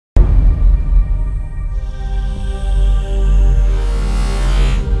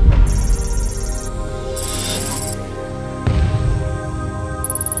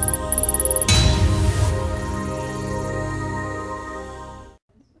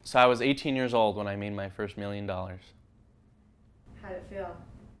So I was 18 years old when I made my first $1 million. How'd it feel?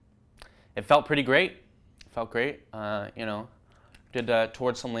 It felt pretty great. It felt great. You know, did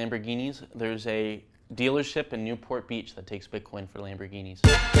towards some Lamborghinis. There's a dealership in Newport Beach that takes Bitcoin for Lamborghinis.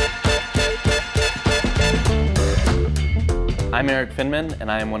 I'm Erik Finman, and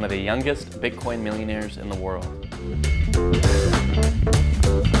I am one of the youngest Bitcoin millionaires in the world.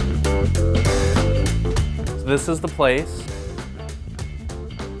 So this is the place.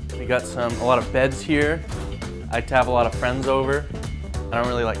 We got a lot of beds here. I like to have a lot of friends over. I don't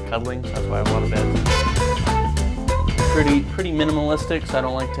really like cuddling, so that's why I have a lot of beds. Pretty minimalistic, so I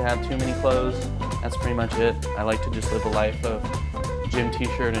don't like to have too many clothes. That's pretty much it. I like to just live a life of gym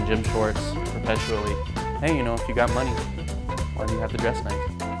t-shirt and gym shorts perpetually. Hey, you know, if you got money, why do you have to dress nice?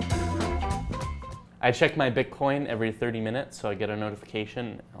 I check my Bitcoin every 30 minutes, so I get a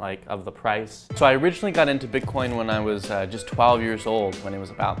notification of the price. So I originally got into Bitcoin when I was just 12 years old, when it was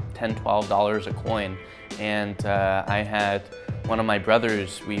about $10, $12 a coin. And I had one of my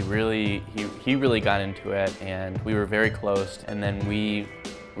brothers, he really got into it, and we were very close. And then we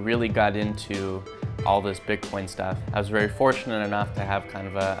really got into all this Bitcoin stuff. I was very fortunate enough to have kind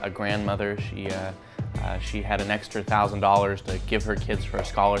of a grandmother. She had an extra $1,000 to give her kids for a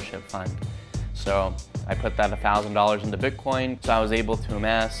scholarship fund. So I put that $1,000 into Bitcoin, so I was able to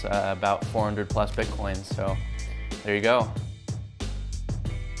amass about 400 plus Bitcoins. So there you go.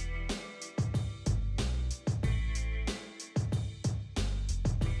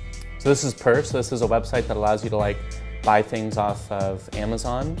 So this is Purse. This is a website that allows you to buy things off of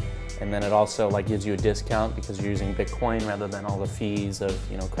Amazon, and then it also gives you a discount because you're using Bitcoin rather than all the fees of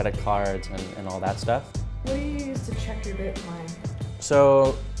credit cards and all that stuff. What do you use to check your Bitcoin?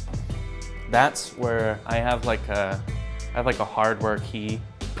 So that's where I have a hardware key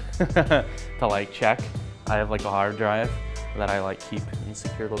to check. I have a hard drive that I keep in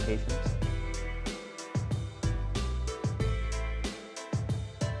secure locations.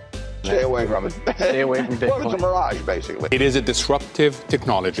 Stay away from it. Stay away from Bitcoin. Well, it's a mirage, basically. It is a disruptive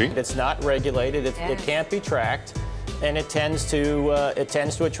technology. It's not regulated, it can't be tracked, and it tends to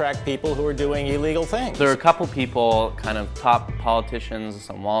attract people who are doing illegal things. There are a couple people, kind of top politicians,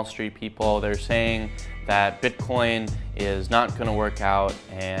 some Wall Street people, they're saying that Bitcoin is not going to work out,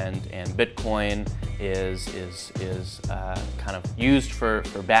 and Bitcoin is kind of used for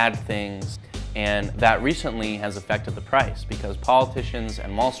bad things. And that recently has affected the price because politicians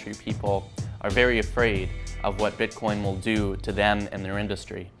and Wall Street people are very afraid of what Bitcoin will do to them and their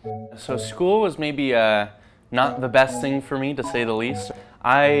industry. So school was maybe not the best thing for me, to say the least.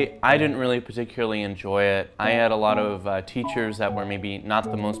 I didn't really particularly enjoy it. I had a lot of teachers that were maybe not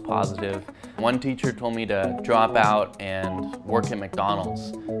the most positive. One teacher told me to drop out and work at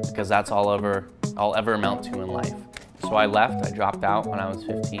McDonald's because that's all I'll ever amount to in life. So I left, I dropped out when I was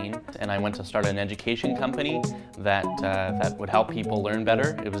 15, and I went to start an education company that would help people learn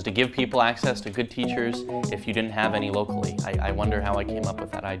better. It was to give people access to good teachers if you didn't have any locally. I wonder how I came up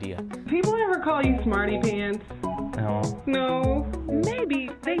with that idea. People ever call you Smarty Pants? No. No.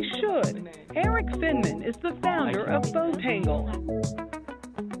 Maybe they should. Erik Finman is the founder of Botangle.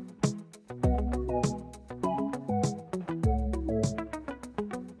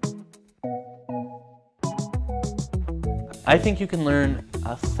 I think you can learn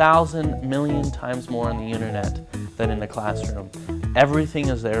 1,000 million times more on the internet than in a classroom. Everything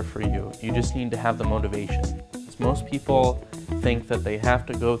is there for you. You just need to have the motivation. Most people think that they have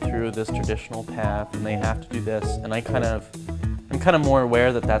to go through this traditional path and they have to do this, and I'm kind of more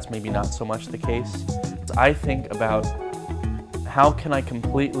aware that that's maybe not so much the case. I think about how can I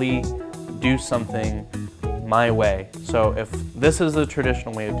completely do something my way. So if this is the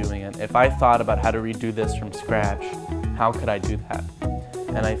traditional way of doing it, if I thought about how to redo this from scratch, how could I do that?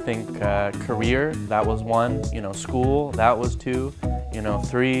 And I think career, that was one, school, that was two,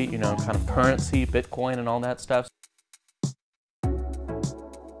 three, kind of currency, Bitcoin and all that stuff.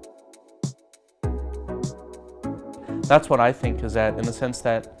 That's what I think is that, in the sense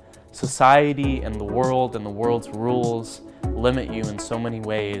that society and the world's rules limit you in so many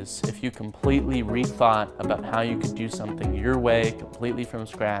ways. If you completely rethought about how you could do something your way, completely from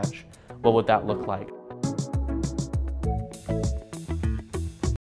scratch, what would that look like?